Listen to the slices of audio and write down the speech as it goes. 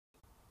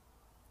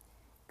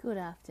Good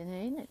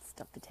afternoon, it's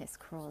Dr. Tess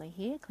Crawley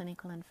here,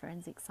 clinical and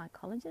forensic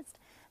psychologist,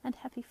 and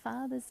happy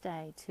Father's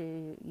Day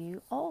to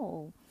you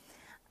all.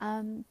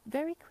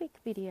 Very quick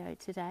video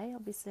today.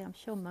 Obviously, I'm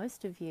sure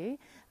most of you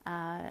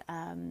are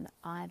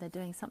either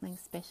doing something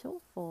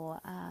special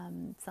for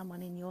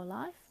someone in your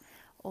life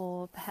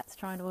or perhaps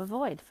trying to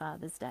avoid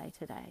Father's Day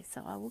today.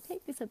 So I will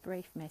keep this a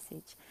brief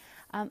message.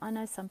 I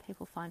know some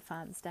people find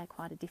Father's Day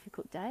quite a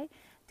difficult day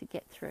to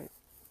get through.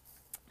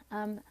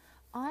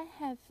 I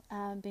have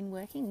been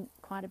working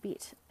quite a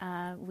bit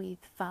with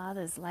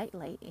fathers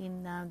lately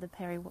in the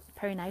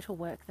perinatal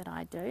work that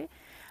I do,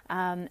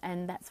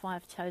 and that's why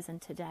I've chosen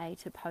today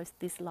to post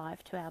this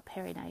live to our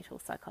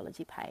perinatal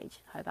psychology page,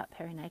 Hobart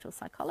Perinatal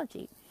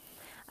Psychology.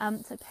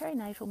 So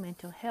perinatal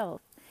mental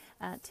health,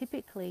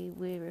 typically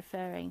we're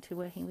referring to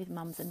working with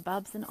mums and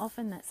bubs, and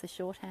often that's a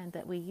shorthand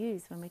that we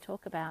use when we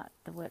talk about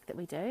the work that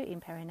we do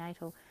in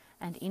perinatal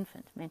and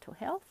infant mental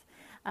health.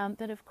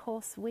 But of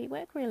course we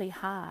work really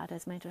hard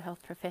as mental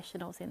health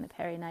professionals in the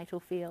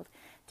perinatal field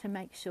to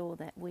make sure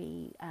that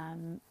we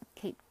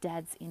keep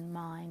dads in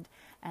mind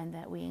and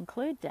that we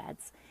include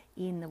dads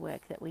in the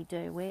work that we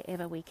do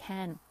wherever we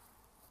can.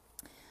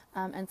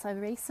 And so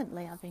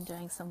recently I've been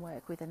doing some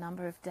work with a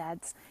number of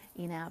dads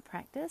in our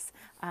practice,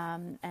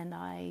 and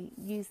I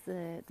use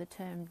the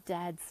term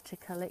dads to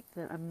collect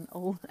them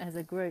all as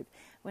a group,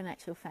 when in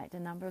actual fact a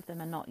number of them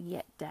are not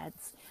yet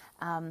dads.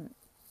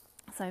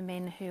 So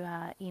men who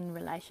are in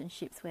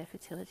relationships where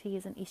fertility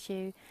is an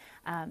issue,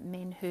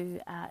 men who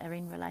are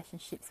in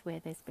relationships where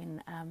there's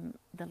been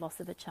the loss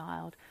of a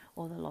child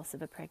or the loss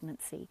of a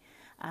pregnancy.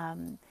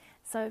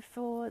 So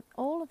for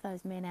all of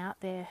those men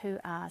out there who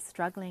are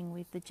struggling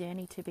with the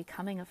journey to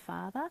becoming a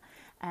father,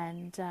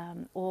 and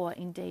or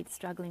indeed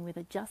struggling with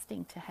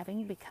adjusting to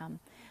having become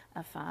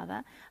a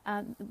father,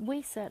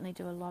 we certainly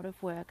do a lot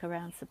of work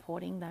around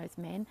supporting those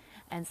men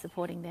and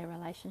supporting their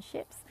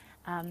relationships,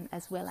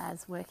 as well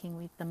as working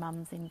with the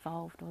mums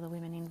involved or the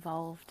women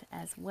involved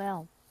as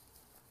well.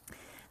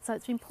 So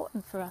it's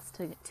important for us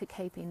to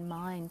keep in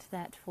mind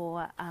that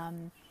for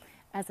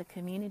as a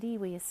community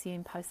we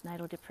assume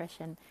postnatal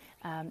depression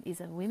is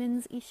a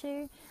women's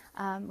issue,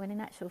 when in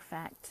actual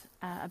fact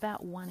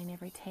about 1 in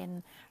every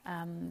 10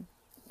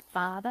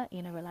 father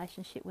in a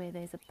relationship where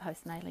there's a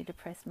postnatally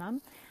depressed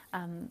mum,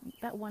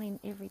 about 1 in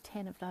every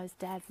 10 of those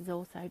dads is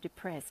also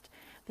depressed,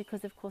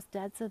 because of course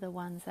dads are the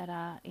ones that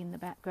are in the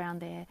background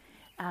there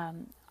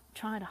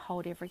trying to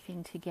hold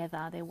everything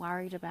together. They're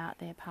worried about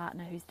their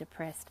partner who's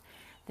depressed,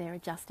 they're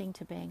adjusting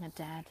to being a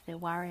dad, they're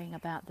worrying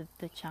about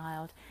the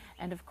child,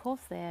 and of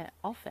course they're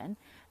often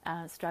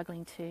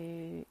struggling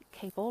to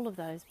keep all of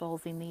those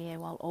balls in the air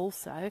while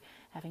also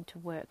having to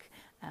work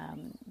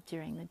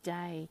during the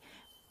day,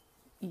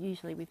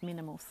 usually with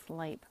minimal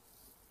sleep.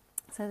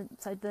 So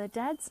the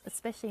dads,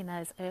 especially in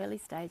those early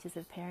stages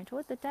of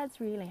parenthood, the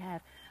dads really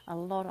have a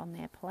lot on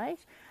their plate,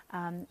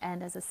 and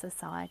as a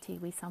society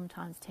we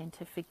sometimes tend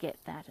to forget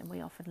that, and we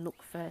often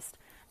look first,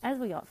 as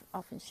we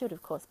often should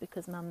of course,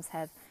 because mums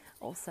have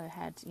also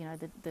had, you know,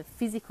 the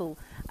physical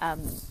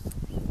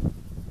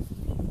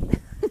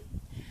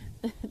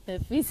the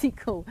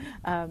physical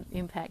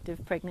impact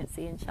of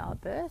pregnancy and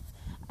childbirth,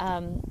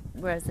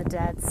 whereas the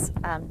dads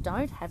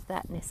don't have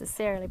that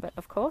necessarily, but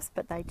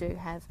they do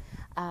have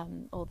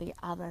all the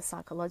other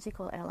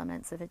psychological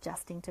elements of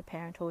adjusting to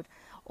parenthood,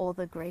 or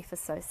the grief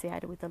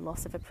associated with the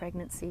loss of a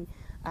pregnancy,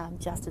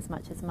 just as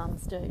much as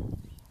mums do.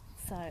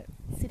 So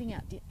sitting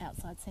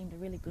outside seemed a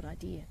really good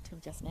idea till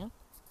just now.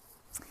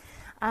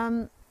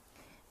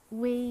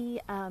 We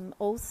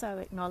also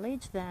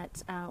acknowledge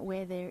that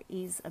where there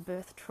is a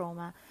birth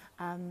trauma,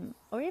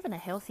 or even a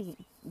healthy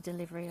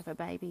delivery of a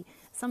baby,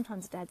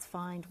 sometimes dads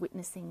find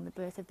witnessing the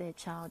birth of their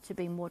child to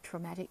be more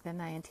traumatic than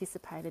they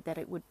anticipated that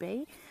it would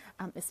be,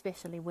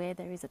 especially where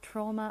there is a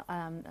trauma,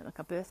 like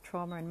a birth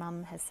trauma, and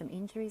mum has some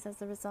injuries as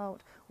a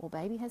result, or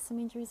baby has some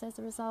injuries as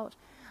a result,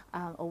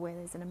 or where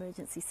there's an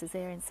emergency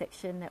caesarean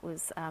section that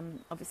was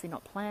obviously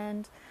not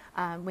planned,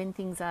 when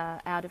things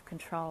are out of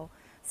control.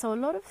 So a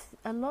lot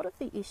of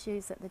the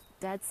issues that the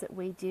dads that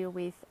we deal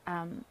with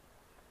are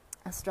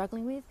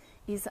struggling with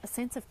is a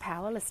sense of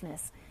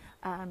powerlessness,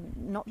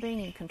 not being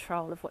in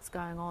control of what's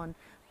going on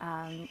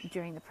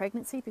during the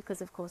pregnancy,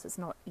 because of course it's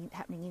not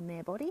happening in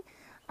their body,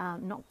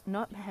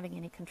 not having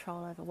any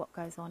control over what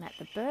goes on at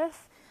the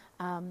birth,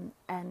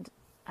 and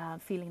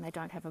feeling they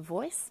don't have a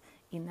voice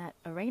in that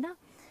arena,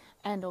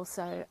 and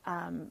also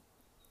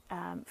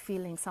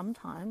feeling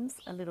sometimes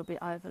a little bit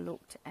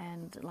overlooked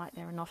and like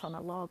they're not on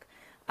a log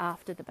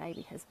after the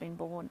baby has been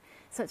born.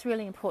 So it's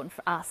really important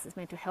for us as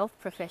mental health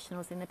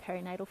professionals in the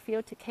perinatal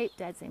field to keep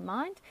dads in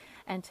mind,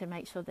 and to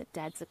make sure that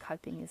dads are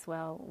coping as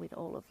well with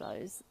all of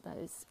those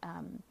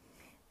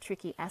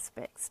tricky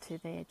aspects to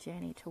their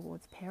journey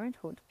towards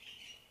parenthood.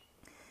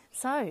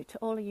 So to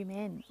all of you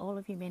men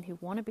who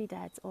want to be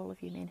dads, all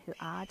of you men who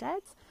are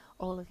dads,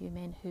 all of you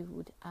men who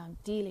would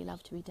dearly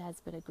love to be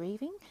dads but are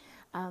grieving,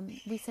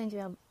 we send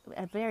you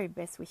our very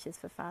best wishes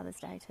for Father's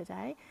Day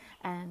today,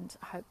 and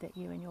hope that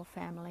you and your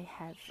family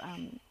have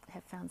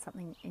found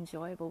something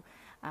enjoyable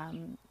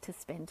to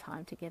spend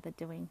time together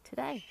doing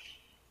today.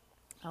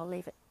 I'll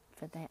leave it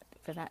for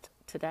that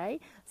today.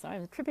 Sorry,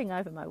 I'm tripping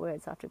over my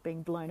words after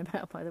being blown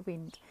about by the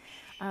wind.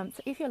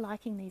 So if you're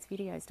liking these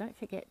videos, don't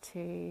forget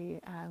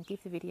to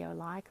give the video a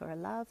like or a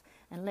love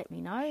and let me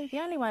know. The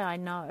only way I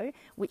know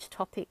which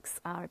topics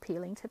are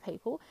appealing to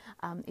people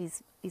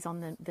is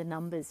on the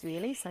numbers,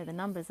 really. So the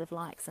numbers of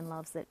likes and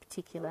loves that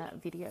particular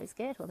videos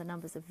get, or the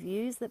numbers of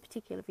views that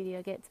particular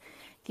video gets,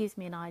 gives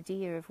me an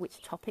idea of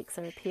which topics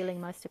are appealing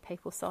most to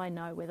people, so I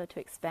know whether to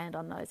expand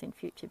on those in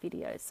future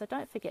videos. So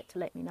don't forget to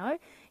let me know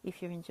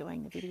if you're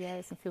enjoying the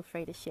videos, and feel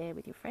free to share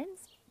with your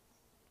friends.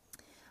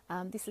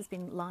 This has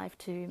been live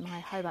to my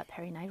Hobart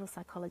Perinatal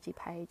Psychology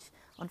page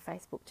on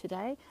Facebook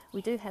today.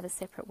 We do have a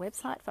separate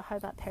website for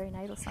Hobart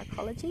Perinatal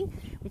Psychology,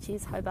 which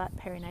is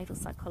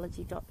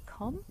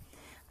hobartperinatalpsychology.com.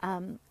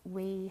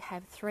 We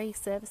have 3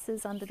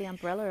 services under the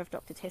umbrella of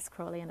Dr. Tess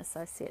Crawley and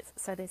Associates.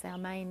 So there's our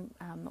main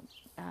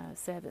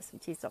service,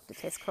 which is Dr.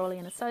 Tess Crawley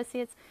and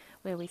Associates,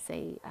 where we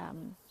see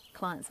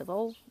clients of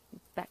all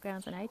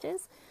backgrounds and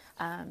ages.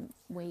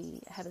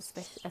 We have a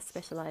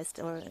specialised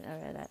or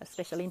a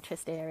special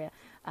interest area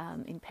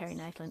in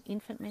perinatal and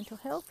infant mental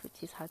health,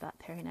 which is Hobart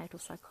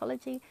Perinatal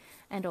Psychology,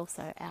 and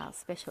also our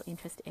special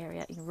interest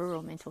area in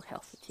rural mental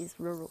health, which is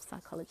Rural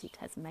Psychology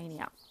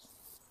Tasmania.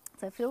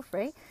 So feel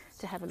free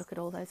to have a look at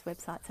all those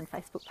websites and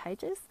Facebook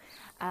pages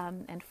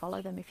and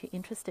follow them if you're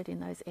interested in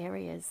those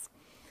areas.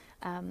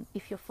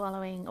 If you're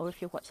following or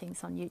if you're watching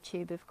this on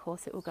YouTube, of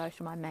course, it will go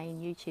to my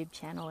main YouTube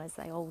channel, as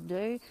they all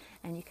do,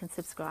 and you can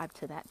subscribe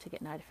to that to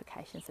get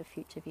notifications of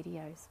future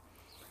videos.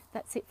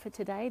 That's it for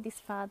today, this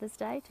Father's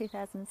Day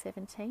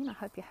 2017. I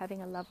hope you're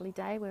having a lovely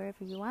day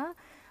wherever you are,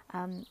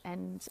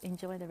 and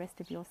enjoy the rest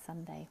of your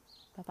Sunday.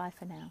 Bye-bye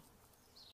for now.